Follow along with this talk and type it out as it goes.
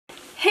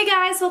Hey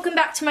guys, welcome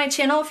back to my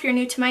channel. If you're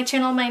new to my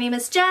channel, my name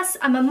is Jess.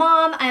 I'm a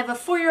mom. I have a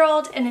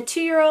 4-year-old and a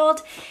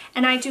 2-year-old,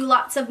 and I do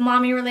lots of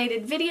mommy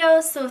related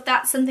videos, so if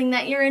that's something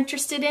that you're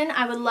interested in,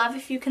 I would love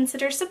if you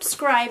consider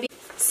subscribing.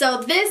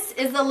 So this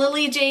is the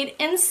Lily Jade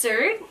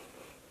insert,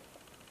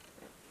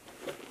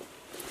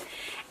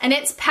 and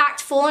it's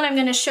packed full, and I'm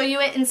going to show you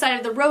it inside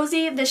of the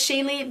Rosie, the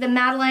Shaylee, the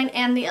Madeline,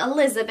 and the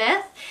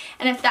Elizabeth.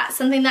 And if that's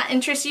something that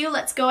interests you,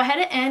 let's go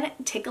ahead and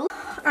take a look.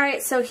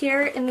 Alright, so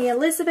here in the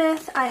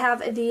Elizabeth, I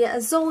have the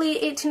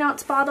Zoli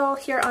 18-ounce bottle.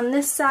 Here on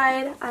this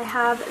side, I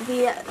have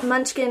the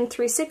Munchkin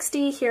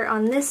 360 here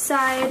on this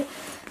side.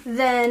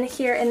 Then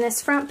here in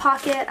this front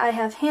pocket, I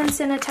have hand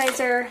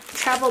sanitizer,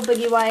 travel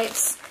boogie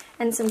wipes,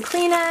 and some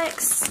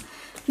Kleenex.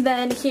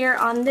 Then here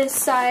on this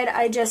side,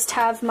 I just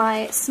have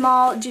my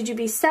small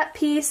Jujube set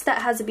piece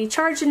that has a Be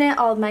Charged in it,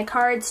 all of my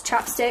cards,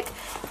 chapstick,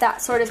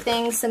 that sort of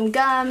thing, some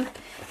gum,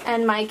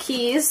 and my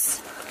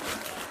keys.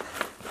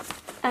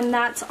 And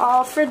that's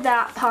all for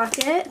that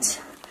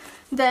pocket.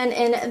 Then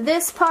in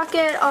this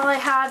pocket, all I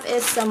have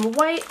is some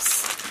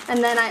wipes,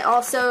 and then I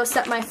also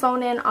set my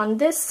phone in on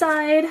this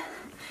side.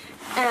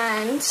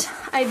 And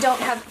I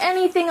don't have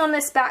anything on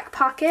this back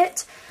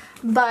pocket,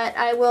 but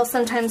I will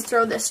sometimes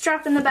throw this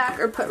strap in the back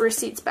or put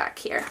receipts back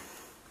here.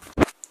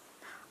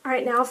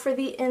 Alright, now for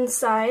the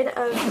inside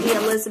of the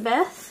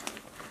Elizabeth.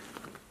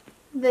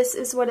 This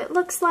is what it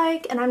looks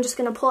like, and I'm just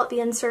going to pull out the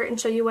insert and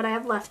show you what I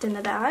have left in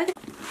the bag.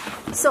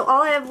 So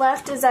all I have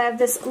left is I have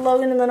this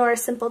Logan & Lenore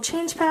Simple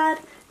Change Pad.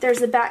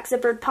 There's a back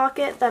zippered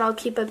pocket that I'll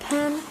keep a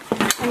pen,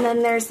 and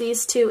then there's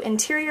these two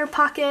interior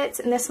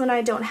pockets, and this one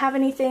I don't have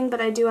anything, but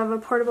I do have a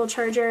portable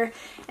charger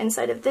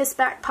inside of this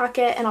back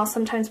pocket, and I'll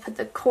sometimes put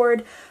the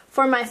cord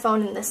for my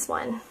phone in this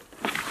one.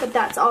 But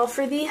that's all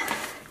for the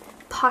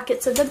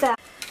pockets of the bag.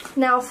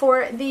 Now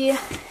for the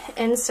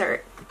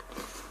insert.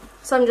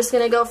 So I'm just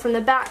going to go from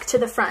the back to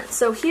the front.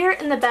 So here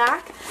in the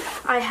back,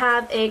 I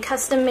have a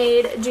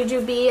custom-made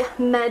Jujube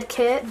med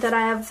kit that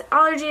I have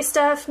allergy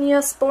stuff,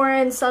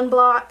 Neosporin,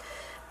 sunblock,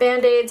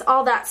 Band-Aids,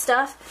 all that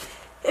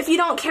stuff. If you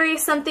don't carry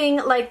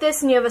something like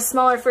this and you have a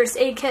smaller first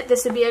aid kit,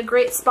 this would be a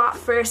great spot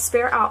for a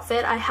spare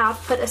outfit. I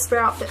have put a spare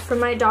outfit for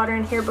my daughter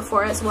in here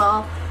before, as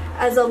well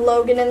as a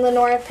Logan &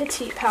 Lenore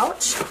petite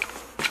pouch.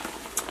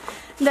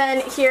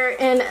 Then here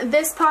in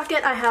this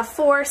pocket, I have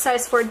 4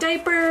 size 4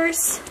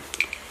 diapers.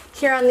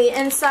 Here on the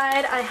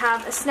inside, I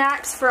have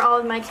snacks for all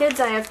of my kids.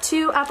 I have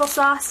 2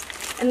 applesauce,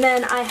 and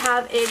then I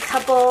have a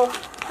couple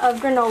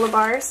of granola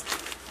bars.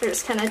 They're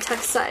just kind of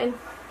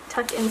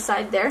tucked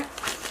inside there.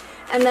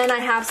 And then I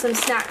have some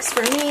snacks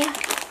for me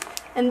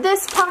in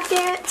this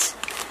pocket.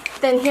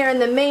 Then here in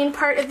the main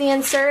part of the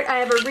insert, I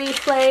have a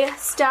Replay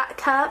Stat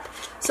Cup.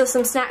 So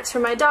some snacks for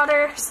my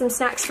daughter, some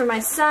snacks for my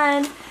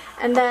son,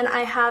 and then I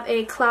have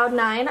a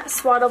Cloud9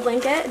 swaddle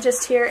blanket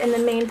just here in the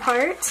main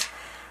part.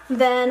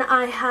 Then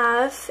I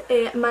have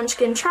a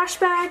Munchkin trash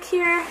bag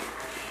here.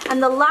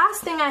 And the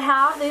last thing I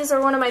have, these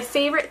are one of my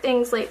favorite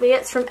things lately.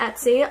 It's from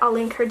Etsy. I'll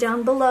link her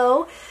down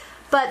below.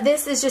 But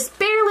this is just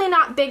barely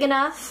not big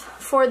enough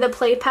for the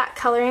Play Pack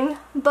coloring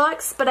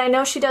books, but I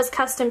know she does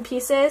custom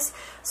pieces,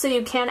 so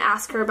you can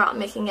ask her about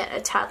making it a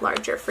tad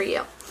larger for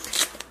you.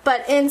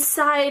 But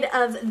inside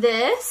of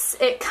this,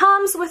 it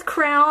comes with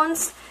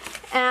crowns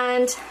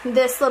and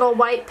this little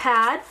white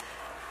pad.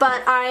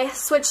 But I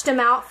switched them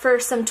out for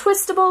some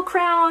twistable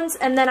crowns,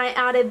 and then I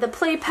added the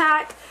Play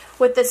Pack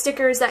with the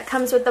stickers that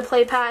comes with the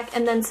Play Pack,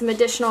 and then some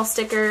additional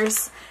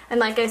stickers, and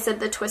like I said,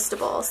 the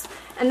twistables.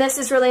 And this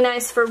is really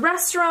nice for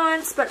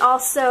restaurants, but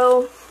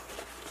also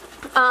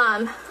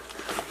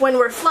when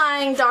we're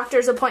flying,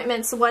 doctor's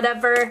appointments,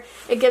 whatever,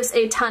 it gives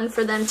a ton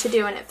for them to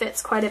do, and it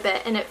fits quite a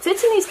bit. And it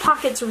fits in these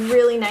pockets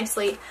really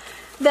nicely.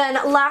 Then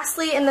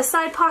lastly, in the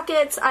side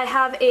pockets, I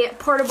have a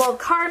portable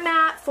car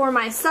mat for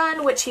my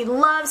son, which he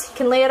loves. He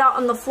can lay it out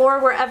on the floor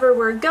wherever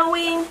we're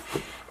going.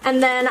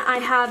 And then I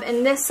have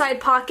in this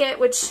side pocket,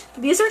 which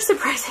these are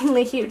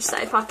surprisingly huge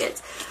side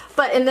pockets,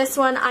 but in this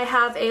one I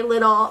have a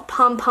little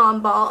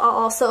pom-pom ball. I'll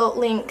also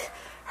link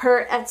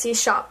her Etsy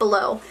shop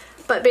below.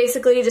 But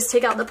basically you just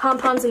take out the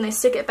pom-poms and they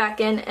stick it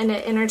back in, and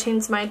it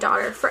entertains my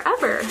daughter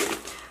forever.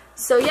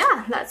 So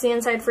yeah, that's the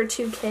inside for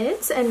 2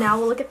 kids. And now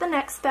we'll look at the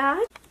next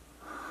bag.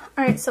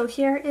 Alright, so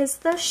here is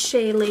the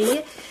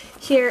Shaylee.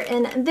 Here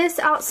in this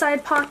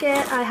outside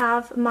pocket, I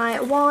have my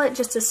wallet,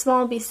 just a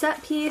small Be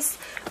Set piece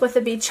with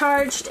a Be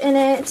Charged in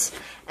it,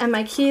 and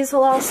my keys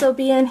will also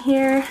be in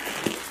here.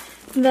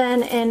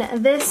 Then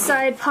in this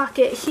side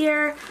pocket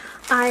here,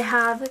 I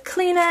have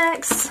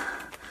Kleenex,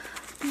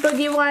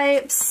 boogie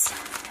wipes,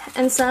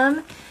 and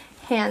some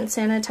hand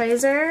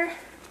sanitizer.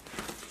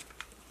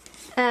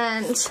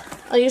 And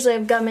I'll usually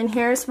have gum in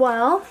here as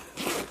well.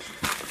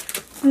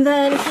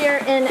 Then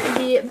here in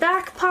the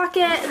back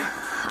pocket,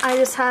 I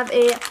just have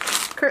a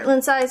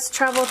Kirtland-sized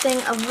travel thing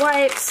of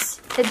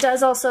wipes. It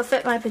does also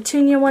fit my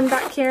Petunia one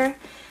back here.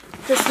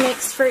 This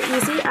makes for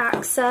easy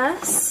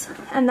access.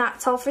 And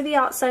that's all for the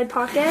outside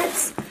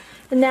pockets.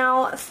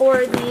 Now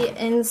for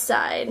the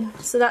inside.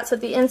 So that's what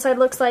the inside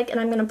looks like, and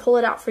I'm going to pull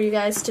it out for you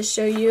guys to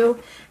show you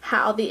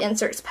how the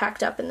insert's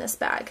packed up in this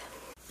bag.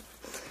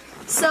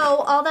 So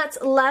all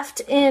that's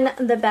left in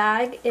the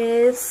bag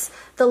is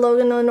the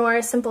Logan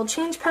Lenora Simple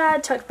Change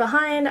Pad tucked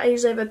behind. I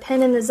usually have a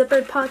pin in the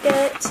zippered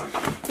pocket.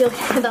 You'll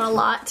hear that a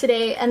lot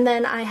today. And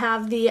then I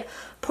have the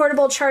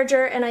portable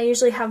charger, and I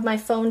usually have my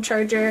phone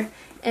charger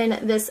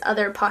in this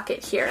other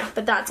pocket here.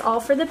 But that's all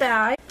for the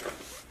bag.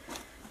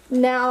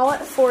 Now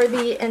for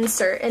the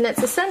insert, and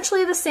it's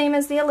essentially the same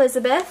as the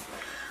Elizabeth.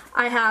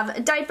 I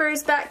have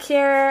diapers back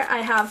here,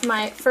 I have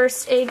my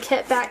first aid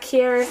kit back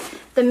here.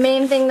 The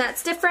main thing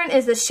that's different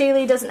is the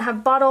Shaylee doesn't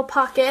have bottle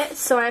pocket,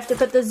 so I have to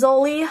put the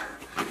Zoli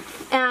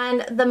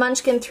and the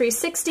Munchkin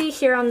 360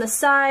 here on the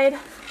side.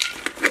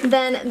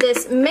 Then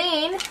this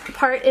main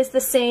part is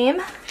the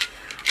same.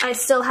 I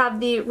still have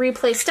the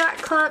replay stack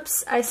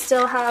cups, I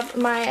still have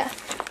my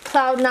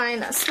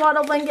Cloud9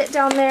 swaddle blanket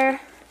down there,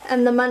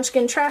 and the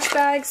Munchkin trash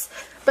bags,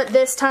 but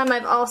this time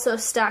I've also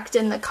stacked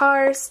in the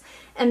cars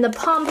and the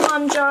Pom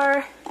Pom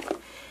Jar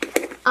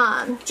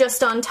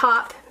just on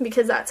top,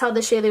 because that's how the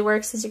Shaylee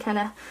works, is you kind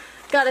of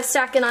gotta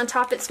stack it on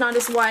top. It's not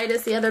as wide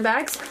as the other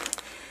bags.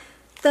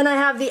 Then I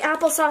have the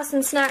applesauce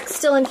and snacks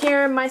still in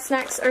here. My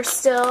snacks are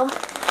still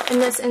in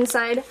this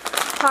inside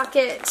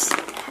pocket,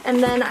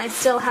 and then I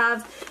still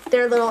have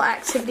their little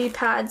activity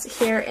pads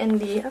here in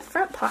the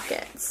front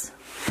pockets.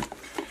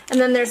 And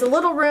then there's a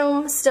little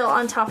room still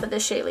on top of the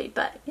Shaylee,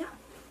 but yeah,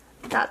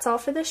 that's all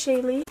for the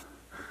Shaylee.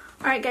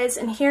 Alright guys,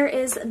 and here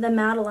is the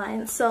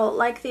Madeline. So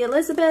like the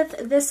Elizabeth,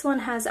 this one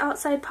has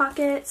outside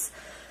pockets,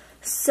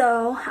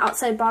 so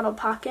outside bottle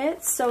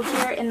pockets. So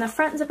here in the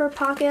front zipper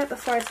pocket,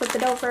 before I flip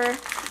it over,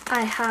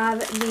 I have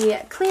the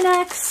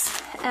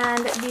Kleenex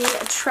and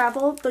the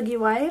travel boogie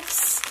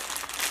wipes.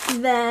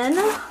 Then,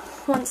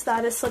 once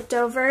that is flipped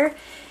over,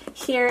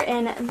 here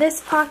in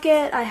this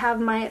pocket, I have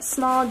my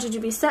small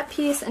jujube set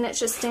piece, and it's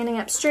just standing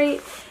up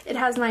straight. It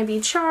has my Be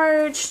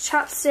Charged,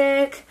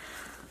 chapstick,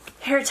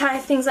 hair tie,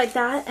 things like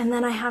that, and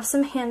then I have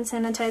some hand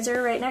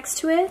sanitizer right next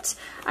to it.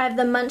 I have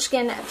the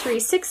Munchkin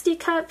 360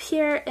 cup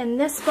here in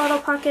this bottle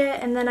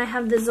pocket, and then I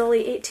have the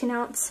Zoli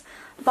 18-ounce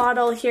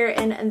bottle here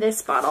in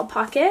this bottle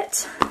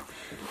pocket.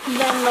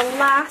 Then the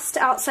last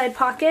outside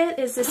pocket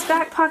is this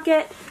back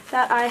pocket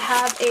that I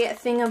have a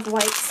thing of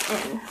wipes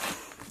in.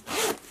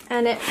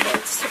 And it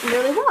fits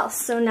really well.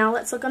 So now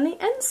let's look on the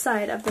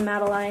inside of the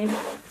Madeline.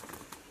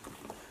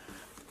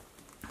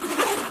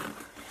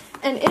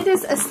 And it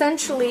is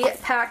essentially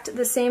packed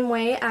the same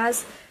way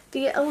as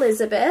the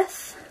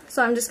Elizabeth.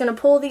 So I'm just going to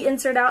pull the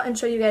insert out and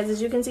show you guys. As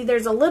you can see,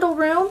 there's a little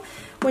room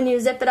when you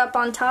zip it up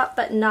on top,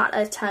 but not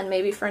a ton,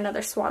 maybe for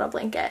another swaddle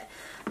blanket.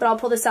 But I'll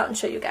pull this out and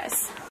show you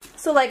guys.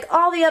 So like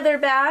all the other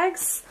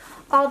bags,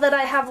 all that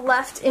I have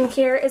left in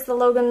here is the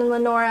Logan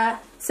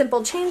Lenora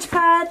Simple Change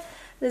Pad,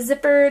 the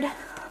zippered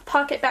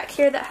pocket back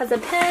here that has a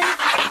pin,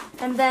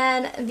 and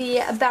then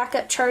the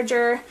backup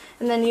charger,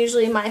 and then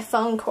usually my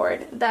phone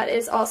cord that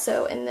is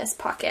also in this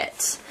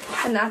pocket.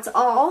 And that's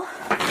all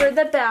for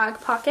the bag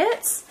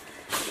pockets.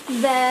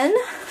 Then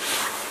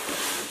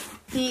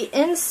the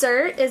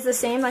insert is the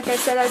same, like I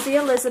said, as the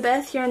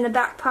Elizabeth. Here in the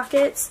back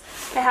pockets,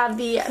 I have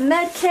the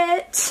med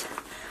kit,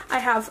 I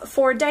have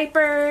 4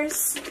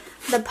 diapers,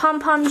 the Pom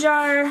Pom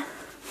Jar,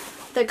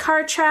 the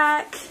car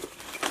track,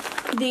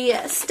 the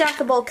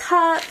stackable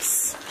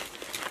cups,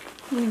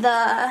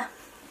 the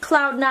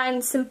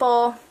Cloud9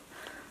 Simple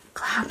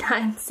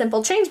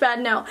Change Pad,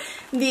 no,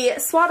 the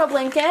swaddle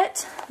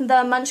blanket,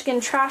 the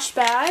Munchkin trash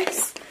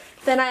bags.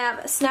 Then I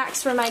have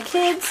snacks for my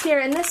kids here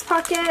in this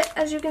pocket,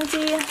 as you can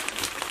see.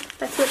 If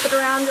I flip it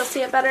around, you'll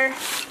see it better.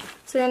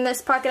 So in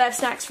this pocket I have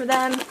snacks for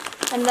them,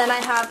 and then I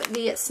have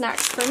the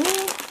snacks for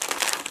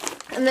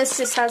me, and this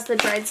just has the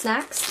dried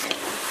snacks.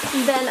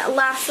 And then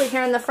lastly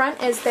here in the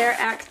front is their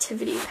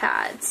activity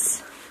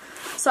pads.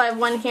 So I have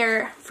one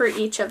here for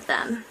each of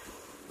them.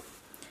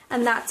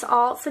 And that's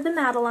all for the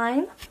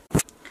Madeline.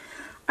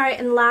 Alright,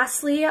 and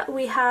lastly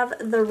we have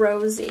the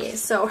Rosie.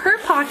 So her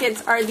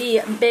pockets are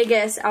the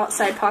biggest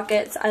outside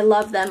pockets. I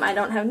love them. I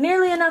don't have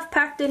nearly enough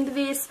packed into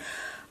these,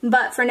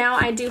 but for now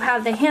I do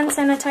have the hand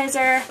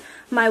sanitizer,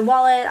 my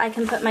wallet, I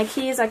can put my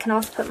keys, I can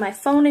also put my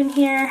phone in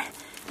here,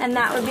 and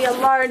that would be a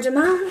large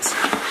amount.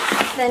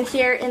 Then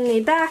here in the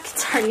back,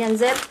 it's already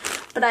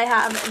unzipped, but I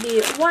have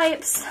the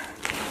wipes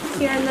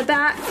here in the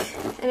back,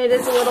 and it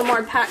is a little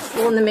more packed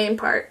full in the main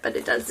part, but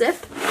it does zip.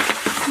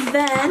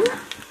 Then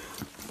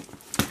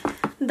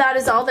that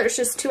is all. There's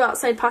just 2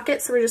 outside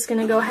pockets, so we're just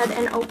going to go ahead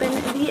and open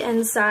the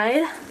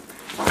inside.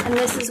 And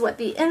this is what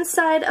the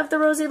inside of the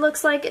Rosie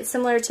looks like. It's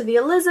similar to the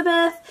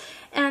Elizabeth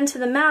and to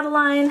the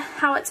Madeline,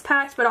 how it's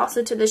packed, but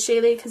also to the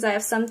Shaylee, because I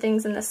have some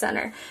things in the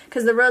center.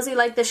 Because the Rosie,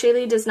 like the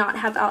Shaylee, does not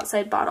have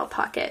outside bottle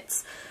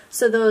pockets.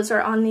 So those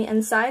are on the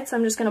inside. So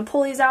I'm just going to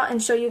pull these out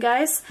and show you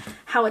guys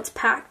how it's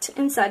packed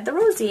inside the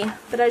Rosie.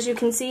 But as you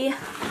can see,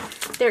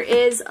 there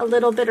is a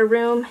little bit of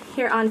room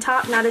here on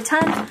top, not a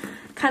ton.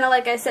 Kind of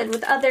like I said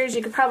with others,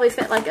 you could probably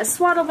fit like a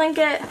swaddle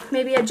blanket,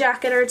 maybe a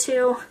jacket or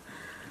 2.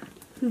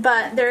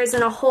 But there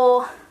isn't a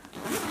whole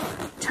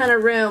ton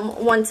of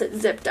room once it's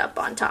zipped up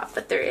on top.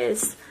 But there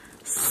is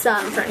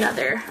some for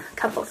another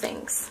couple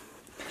things.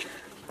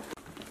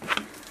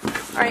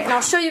 Alright, and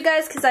I'll show you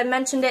guys because I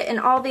mentioned it in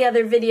all the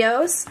other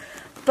videos.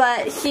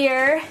 But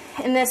here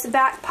in this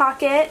back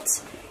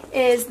pocket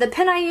is the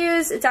pin I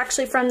use. It's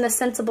actually from the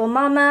Sensible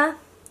Mama.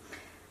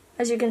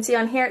 As you can see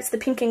on here, it's the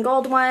pink and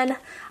gold one.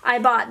 I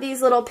bought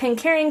these little pin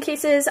carrying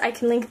cases. I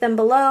can link them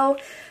below,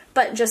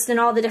 but just in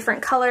all the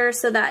different colors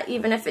so that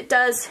even if it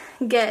does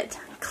get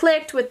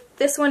clicked with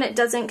this one, it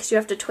doesn't because you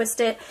have to twist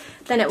it,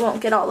 then it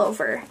won't get all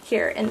over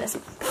here in this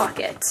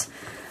pocket.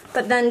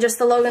 But then just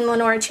the Logan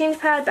Lenora change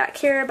pad back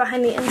here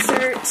behind the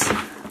insert,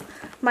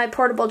 my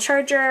portable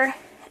charger,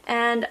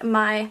 and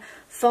my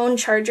phone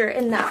charger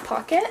in that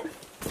pocket.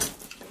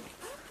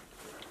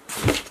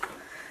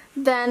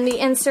 Then the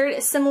insert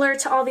is similar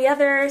to all the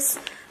others.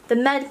 The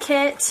med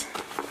kit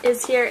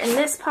is here in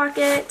this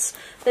pocket.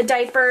 The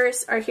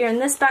diapers are here in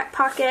this back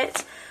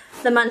pocket.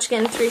 The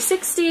Munchkin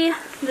 360,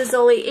 the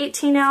Zoli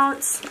 18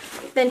 ounce.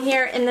 Then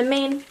here in the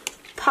main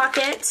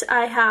pocket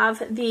I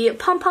have the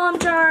Pom Pom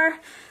Jar,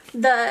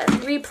 the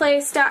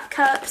Replay stack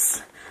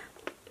cups,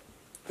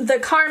 the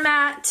car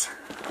mat,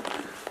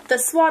 the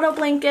swaddle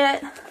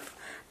blanket,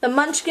 the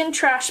Munchkin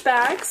trash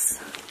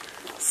bags,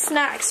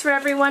 snacks for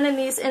everyone in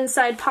these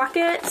inside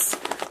pockets,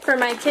 for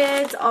my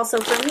kids, also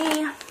for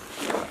me,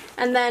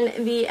 and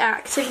then the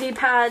activity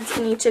pads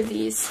in each of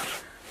these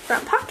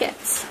front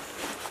pockets.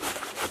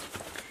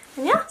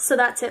 And yeah, so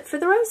that's it for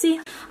the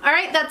Rosie.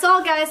 Alright, that's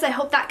all guys. I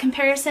hope that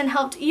comparison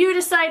helped you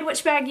decide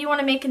which bag you want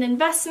to make an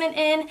investment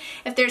in.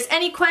 If there's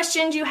any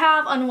questions you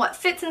have on what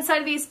fits inside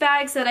of these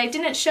bags that I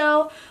didn't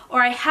show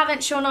or I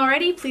haven't shown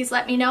already, please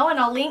let me know and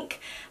I'll link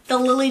the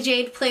Lily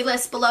Jade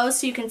playlist below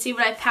so you can see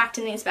what I've packed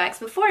in these bags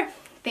before.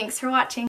 Thanks for watching.